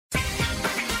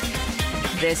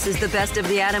This is the Best of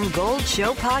the Adam Gold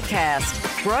Show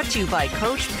podcast, brought to you by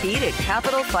Coach Pete at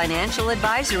Capital Financial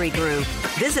Advisory Group.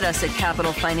 Visit us at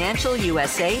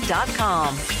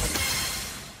capitalfinancialusa.com.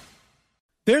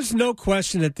 There's no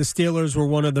question that the Steelers were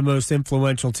one of the most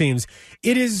influential teams.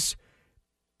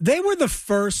 They were the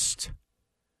first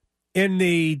in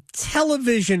the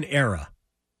television era.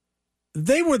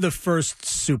 They were the first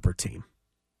super team.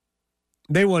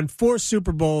 They won 4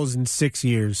 Super Bowls in 6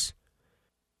 years,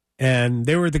 and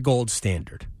they were the gold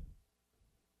standard.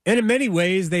 And in many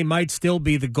ways, they might still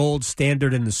be the gold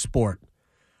standard in the sport.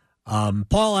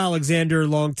 Paul Alexander,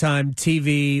 longtime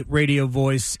TV, radio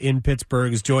voice in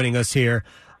Pittsburgh, is joining us here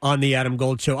on the Adam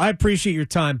Gold Show. I appreciate your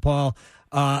time, Paul.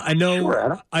 I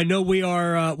know we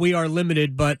are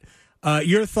limited, but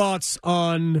your thoughts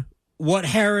on what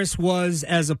Harris was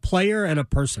as a player and a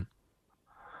person.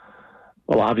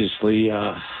 Well, obviously,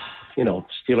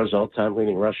 Steelers all-time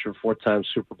leading rusher, 4-time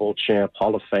Super Bowl champ,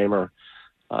 Hall of Famer.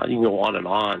 You can go on and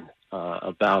on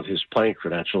about his playing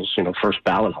credentials, first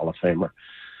ballot Hall of Famer.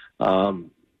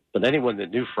 But anyone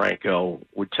that knew Franco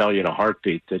would tell you in a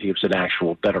heartbeat that he was an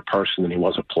actual better person than he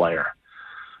was a player.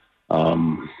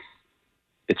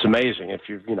 It's amazing if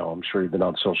I'm sure you've been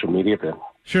on social media, but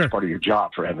sure, it's part of your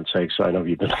job, for heaven's sake. So I know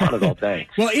you've been on it all day.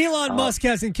 Well, Elon Musk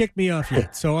hasn't kicked me off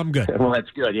yet, so I'm good. Well,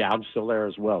 that's good. Yeah, I'm still there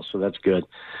as well, so that's good.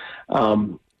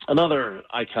 Another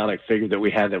iconic figure that we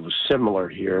had that was similar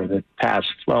here that passed,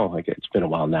 well, it's been a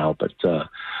while now, but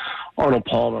Arnold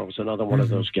Palmer was another one of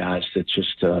those guys that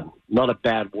just not a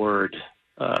bad word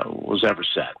was ever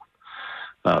said,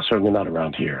 certainly not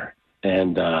around here.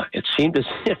 And it seemed as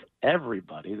if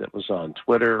everybody that was on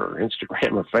Twitter or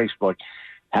Instagram or Facebook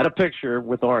had a picture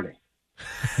with Arnie.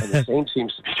 And the same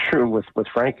seems to be true with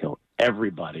Franco.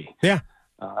 Everybody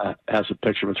has a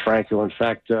picture with Franco. In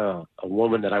fact, a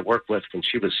woman that I worked with when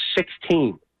she was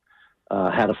 16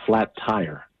 had a flat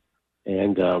tire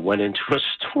and went into a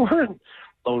store, and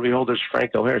lo and behold, there's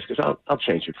Franco Harris. He goes, I'll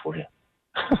change it for you.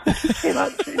 He came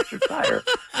out and changed her tire.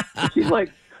 And she's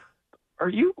like, Are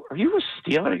you a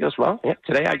Steeler? He goes, well, yeah,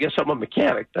 today I guess I'm a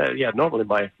mechanic. Normally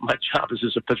my job is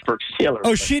as a Pittsburgh Steeler. Oh,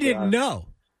 but she didn't know?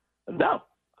 No.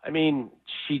 I mean,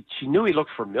 she knew he looked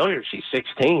familiar. She's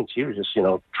 16. She was just,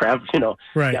 right,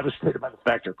 devastated by the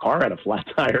fact her car had a flat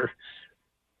tire.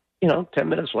 10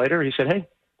 minutes later, he said, hey,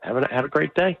 have a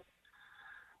great day.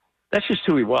 That's just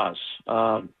who he was.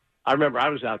 I remember I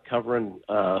was out covering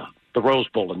the Rose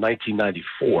Bowl in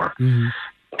 1994,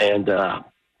 and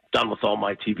done with all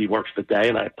my TV work for the day,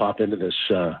 and I pop into this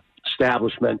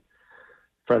establishment.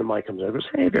 A friend of mine comes over and goes,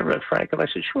 hey, have you ever met Frank? And I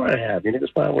said, sure I have. And he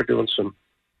goes, well, we're doing some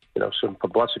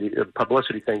publicity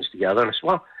things together. And I said,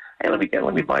 well, hey, let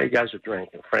me buy you guys a drink.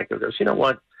 And Franco goes, you know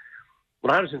what?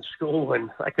 When I was in school and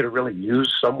I could have really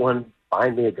used someone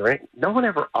buying me a drink, no one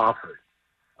ever offered.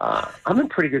 I'm in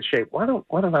pretty good shape. Why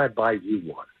don't I buy you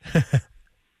one?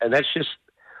 And that's just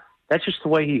the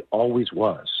way he always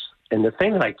was. And the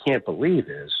thing that I can't believe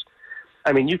is,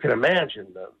 I mean, you can imagine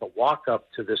the walk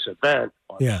up to this event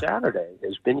on Saturday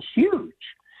has been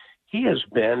huge. He has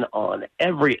been on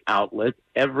every outlet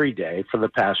every day for the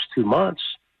past 2 months.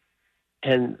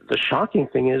 And the shocking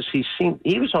thing is he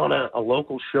was on a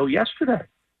local show yesterday,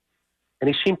 and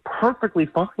he seemed perfectly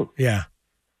fine. Yeah.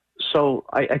 So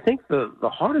I think the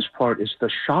hardest part is the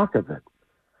shock of it,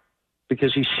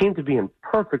 because he seemed to be in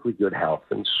perfectly good health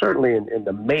and certainly in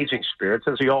amazing spirits,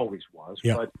 as he always was.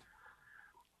 Yep. But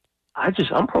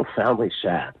I'm profoundly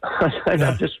sad.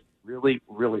 I'm just really,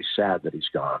 really sad that he's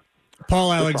gone.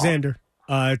 Paul Alexander,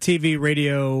 TV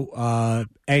radio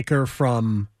anchor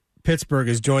from Pittsburgh,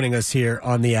 is joining us here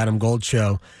on the Adam Gold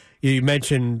Show. You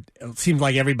mentioned it seems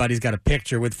like everybody's got a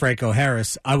picture with Franco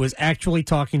Harris. I was actually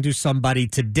talking to somebody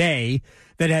today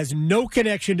that has no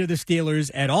connection to the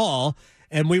Steelers at all,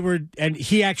 and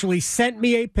he actually sent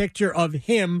me a picture of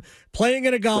him playing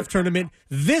in a golf tournament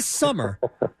this summer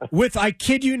with, I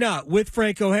kid you not, with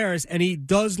Franco Harris, and he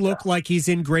does look like he's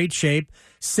in great shape.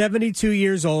 72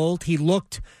 years old. He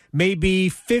looked maybe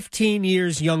 15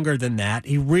 years younger than that.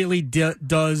 He really did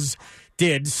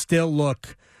still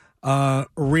look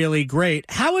really great.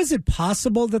 How is it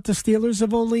possible that the Steelers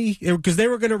have only, because they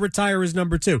were going to retire his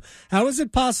number 2, how is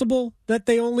it possible that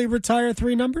they only retire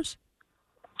 3 numbers?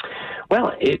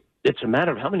 Well, it's a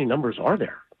matter of how many numbers are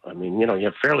there. I mean, you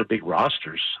have fairly big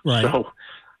rosters. Right. So,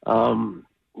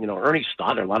 Ernie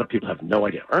Stoddard, a lot of people have no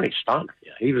idea. Ernie Stoddard,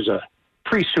 he was a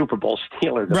pre-Super Bowl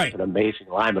Steeler that was an amazing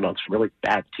lineman on some really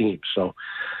bad teams. So,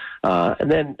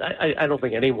 and then I don't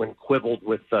think anyone quibbled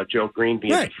with Joe Green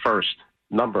being the first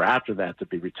number after that to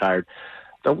be retired.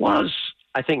 There was,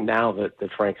 I think now that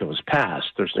Franco has passed,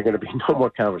 there's going to be no more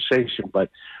conversation, but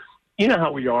you know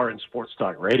how we are in sports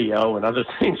talk radio and other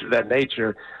things of that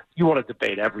nature. You want to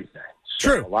debate everything. So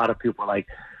True. A lot of people are like,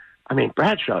 I mean,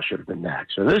 Bradshaw should have been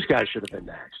next, or this guy should have been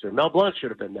next, or Mel Blount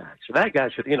should have been next, or that guy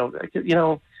should,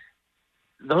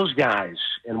 those guys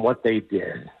and what they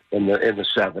did in the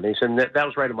 70s, and that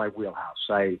was right in my wheelhouse.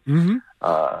 I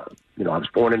was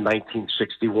born in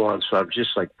 1961, so I was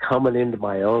just like coming into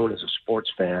my own as a sports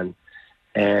fan.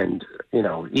 And,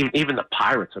 even the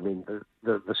Pirates, I mean,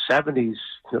 the 70s,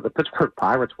 the Pittsburgh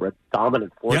Pirates were a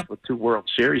dominant force with 2 World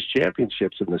Series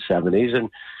championships in the 70s and,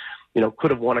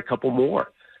 could have won a couple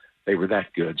more. They were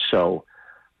that good. So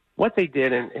what they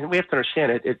did, and we have to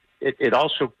understand it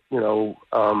also,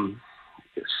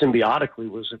 symbiotically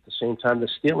was at the same time the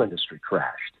steel industry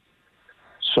crashed.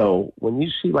 So when you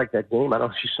see like that game, I don't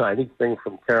know if you saw anything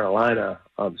from Carolina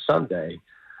on Sunday.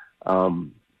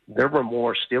 There were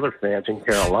more Steeler fans in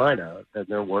Carolina than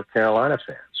there were Carolina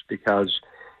fans because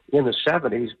in the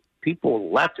 70s, people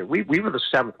left it. We were the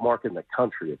 7th market in the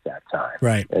country at that time.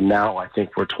 Right. And now I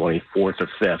think we're 24th or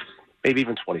 5th, maybe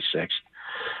even 26th.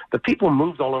 The people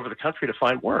moved all over the country to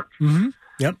find work. Mm-hmm.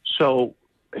 Yep. So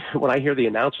when I hear the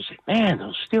announcers say, man,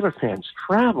 those Steeler fans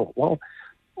travel, well,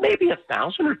 maybe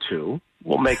 1,000 or 2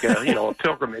 will make a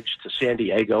pilgrimage to San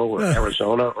Diego or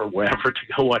Arizona or wherever to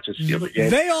go watch a Steeler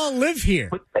game. They all live here.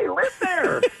 But they live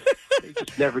there. They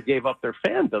just never gave up their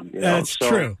fandom. That's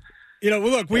true.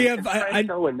 Look, we have I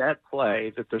know in that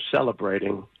play that they're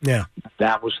celebrating. Yeah,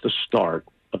 that was the start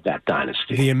of that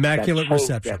dynasty. The immaculate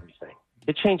reception. Everything.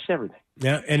 It changed everything.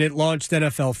 Yeah, and it launched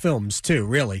NFL Films too.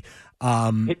 Really.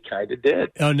 It kind of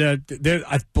did. And I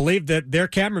believe that their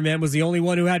cameraman was the only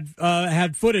one who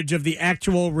had footage of the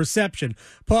actual reception.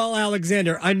 Paul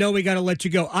Alexander, I know we got to let you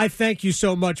go. I thank you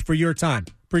so much for your time.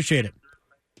 Appreciate it.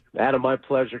 Adam, my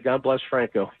pleasure. God bless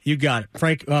Franco. You got it,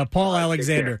 Paul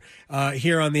Alexander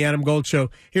here on the Adam Gold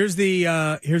Show. Here's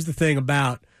the thing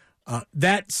about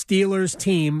that Steelers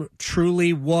team.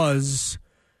 Truly was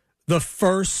the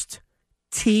first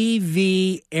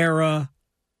TV era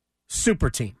super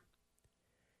team.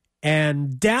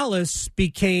 And Dallas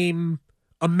became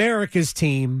America's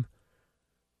team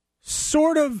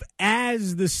sort of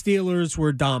as the Steelers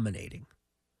were dominating.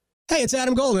 Hey, it's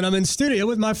Adam Golden. I'm in studio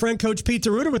with my friend Coach Pete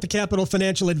DeRuiter with the Capital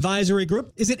Financial Advisory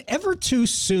Group. Is it ever too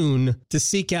soon to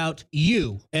seek out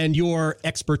you and your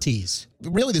expertise?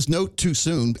 Really, there's no too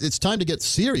soon. It's time to get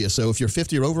serious. So if you're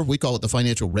 50 or over, we call it the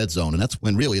financial red zone. And that's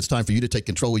when really it's time for you to take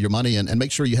control of your money and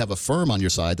make sure you have a firm on your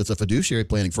side that's a fiduciary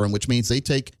planning firm, which means they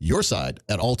take your side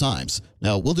at all times.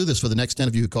 Now, we'll do this for the next 10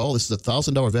 of you who call. This is a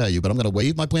 $1,000 value, but I'm going to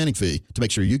waive my planning fee to make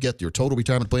sure you get your total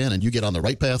retirement plan and you get on the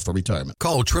right path for retirement.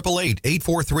 Call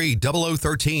 888-843-0013,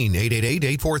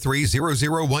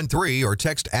 888-843-0013, or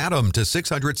text Adam to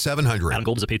 600-700. Adam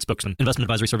Gold is a paid spokesman. Investment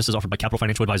advisory services offered by Capital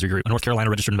Financial Advisory Group, a North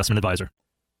Carolina registered investment advisor.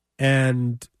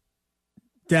 And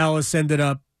Dallas ended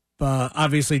up,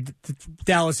 obviously,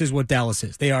 Dallas is what Dallas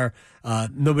is. They are,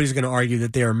 nobody's going to argue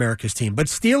that they are America's team. But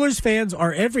Steelers fans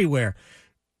are everywhere.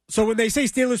 So when they say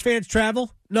Steelers fans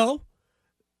travel, no,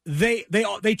 they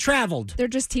traveled. They're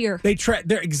just here.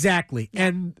 They're exactly.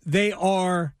 And they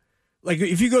are, like,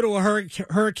 if you go to a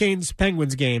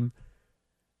Hurricanes-Penguins game,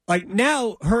 like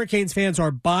now Hurricanes fans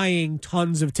are buying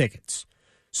tons of tickets.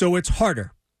 So it's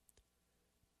harder.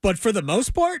 But for the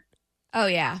most part, oh,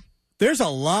 yeah, there's a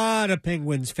lot of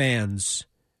Penguins fans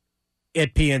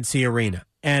at PNC Arena.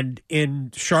 And in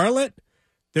Charlotte,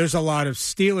 there's a lot of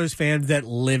Steelers fans that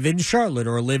live in Charlotte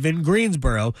or live in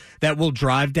Greensboro that will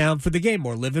drive down for the game,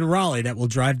 or live in Raleigh that will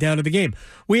drive down to the game.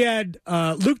 We had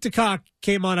Luke DeCock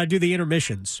came on. I do the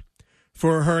intermissions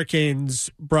for Hurricanes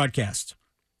broadcast.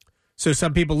 So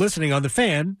some people listening on the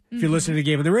Fan, if you're listening to the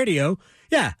game on the radio,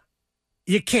 yeah,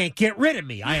 you can't get rid of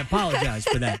me. I apologize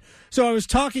for that. So I was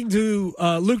talking to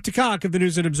Luke DeCock of the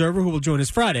News and Observer, who will join us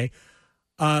Friday.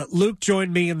 Luke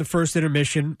joined me in the first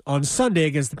intermission on Sunday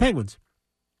against the Penguins.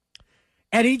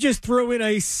 And he just threw in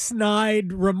a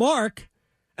snide remark,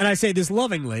 and I say this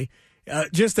lovingly,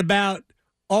 just about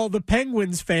all the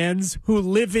Penguins fans who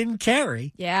live in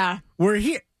Cary. Yeah. Were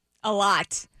here. A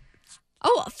lot.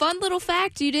 Oh, fun little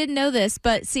fact. You didn't know this,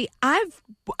 but see,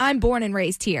 I'm born and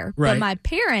raised here, right. But my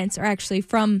parents are actually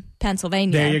from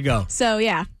Pennsylvania. There you go. So,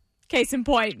 yeah, case in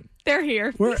point, they're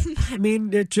here.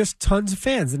 They're just tons of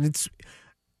fans, and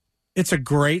it's a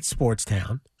great sports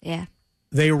town. Yeah.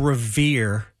 They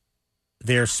revere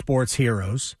their sports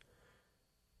heroes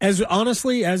as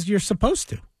honestly as you're supposed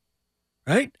to,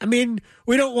 right? I mean,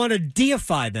 we don't want to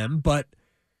deify them, but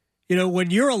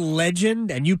when you're a legend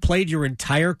and you played your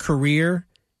entire career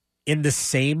in the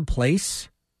same place,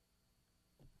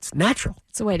 it's natural.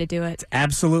 It's a way to do it. It's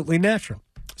absolutely natural.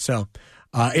 So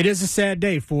It is a sad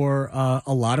day for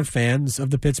a lot of fans of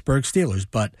the Pittsburgh Steelers,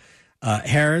 but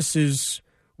Harris is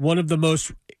one of the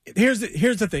most. Here's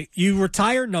the thing: you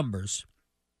retire numbers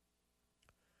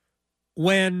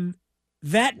when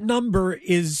that number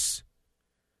is.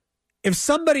 If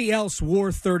somebody else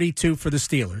wore 32 for the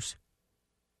Steelers,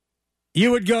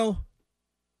 you would go,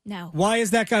 no. Why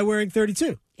is that guy wearing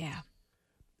 32? Yeah.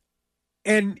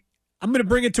 And I'm going to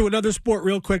bring it to another sport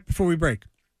real quick before we break.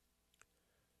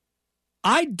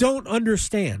 I don't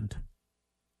understand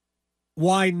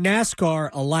why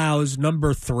NASCAR allows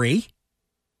number 3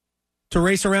 to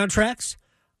race around tracks.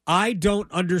 I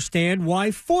don't understand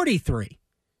why 43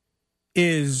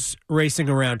 is racing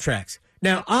around tracks.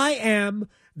 Now, I am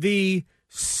the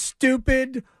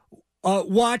stupid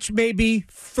watch maybe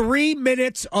 3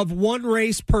 minutes of one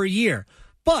race per year.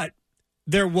 But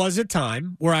there was a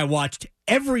time where I watched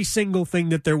every single thing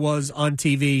that there was on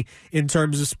TV in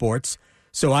terms of sports.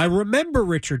 So I remember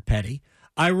Richard Petty.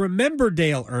 I remember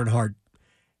Dale Earnhardt.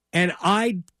 And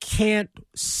I can't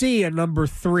see a number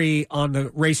 3 on the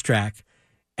racetrack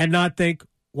and not think,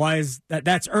 why is that?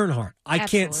 That's Earnhardt. I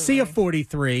can't see a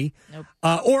 43 nope.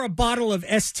 Or a bottle of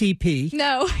STP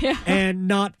no, yeah. and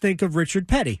not think of Richard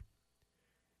Petty.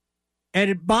 And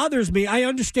it bothers me. I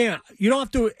understand. You don't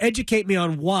have to educate me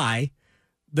on why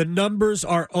the numbers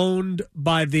are owned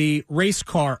by the race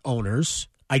car owners.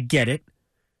 I get it.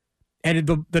 And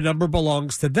the number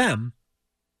belongs to them.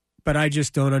 But I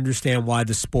just don't understand why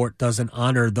the sport doesn't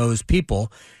honor those people.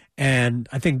 And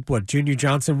I think Junior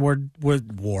Johnson drove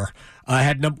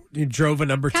a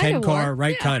number 10 car,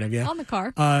 right? Yeah, kind of, yeah, on the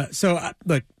car.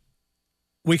 Look,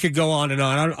 we could go on and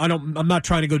on. I'm not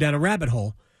trying to go down a rabbit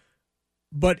hole,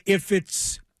 but if you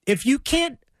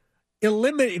can't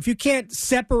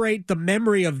separate the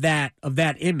memory of that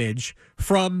image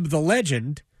from the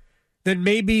legend, then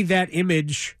maybe that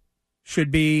image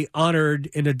should be honored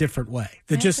in a different way.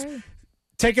 Just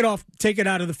take it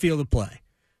out of the field of play.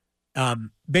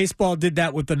 Baseball did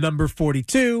that with the number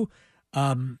 42.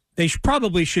 They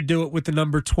probably should do it with the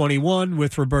number 21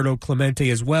 with Roberto Clemente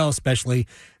as well, especially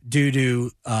due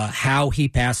to how he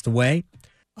passed away.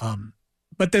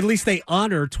 But at least they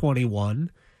honor 21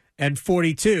 and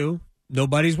 42.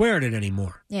 Nobody's wearing it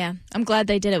anymore. Yeah, I'm glad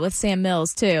they did it with Sam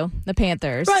Mills too, the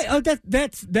Panthers. Right. Oh,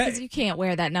 that's. Because you can't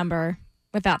wear that number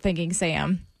without thinking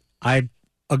Sam. I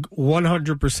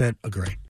 100% agree.